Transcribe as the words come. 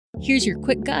Here's your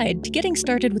quick guide to getting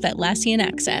started with Atlassian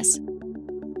Access.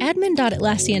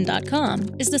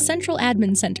 Admin.Atlassian.com is the central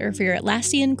admin center for your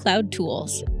Atlassian cloud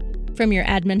tools. From your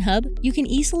admin hub, you can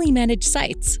easily manage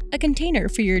sites, a container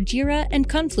for your Jira and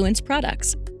Confluence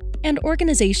products, and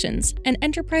organizations, an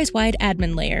enterprise-wide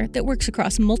admin layer that works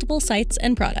across multiple sites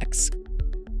and products.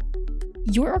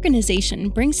 Your organization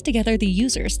brings together the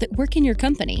users that work in your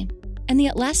company and the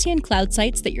Atlassian cloud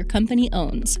sites that your company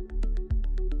owns.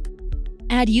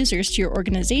 Add users to your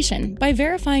organization by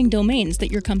verifying domains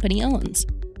that your company owns.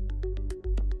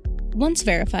 Once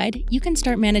verified, you can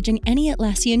start managing any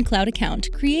Atlassian cloud account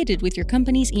created with your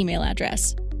company's email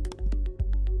address.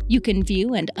 You can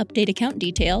view and update account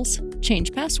details,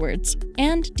 change passwords,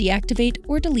 and deactivate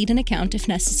or delete an account if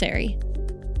necessary.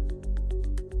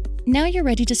 Now you're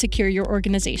ready to secure your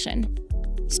organization.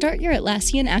 Start your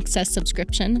Atlassian Access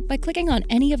subscription by clicking on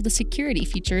any of the security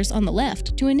features on the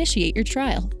left to initiate your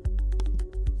trial.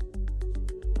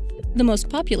 The most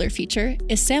popular feature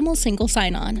is SAML Single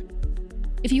Sign-On.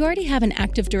 If you already have an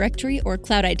Active Directory or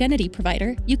cloud identity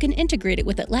provider, you can integrate it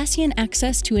with Atlassian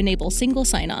Access to enable single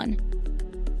sign-on.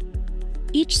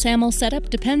 Each SAML setup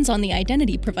depends on the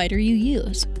identity provider you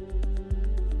use.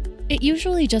 It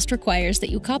usually just requires that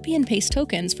you copy and paste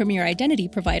tokens from your identity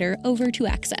provider over to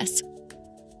Access.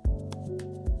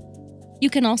 You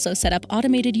can also set up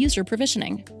automated user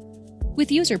provisioning. With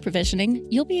user provisioning,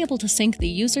 you'll be able to sync the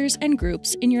users and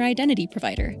groups in your identity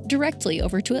provider directly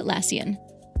over to Atlassian.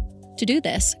 To do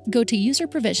this, go to User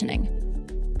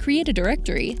Provisioning, create a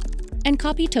directory, and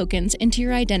copy tokens into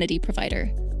your identity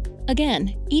provider.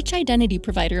 Again, each identity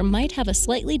provider might have a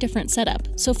slightly different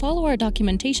setup, so follow our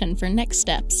documentation for next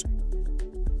steps.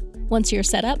 Once you're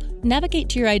set up, navigate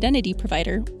to your identity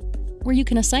provider, where you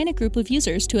can assign a group of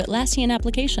users to Atlassian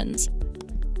applications,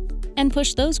 and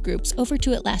push those groups over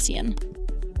to Atlassian.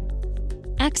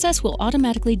 Access will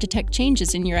automatically detect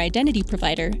changes in your identity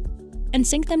provider and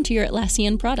sync them to your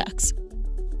Atlassian products.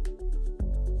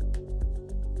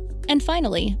 And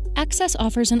finally, Access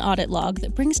offers an audit log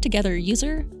that brings together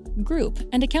user, group,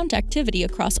 and account activity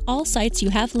across all sites you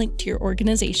have linked to your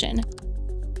organization,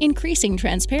 increasing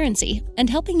transparency and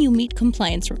helping you meet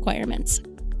compliance requirements.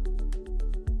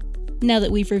 Now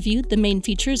that we've reviewed the main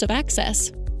features of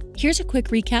Access, here's a quick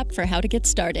recap for how to get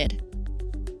started.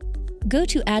 Go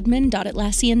to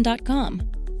admin.Atlassian.com.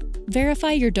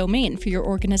 Verify your domain for your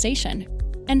organization,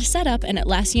 and set up an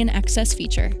Atlassian Access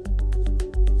feature.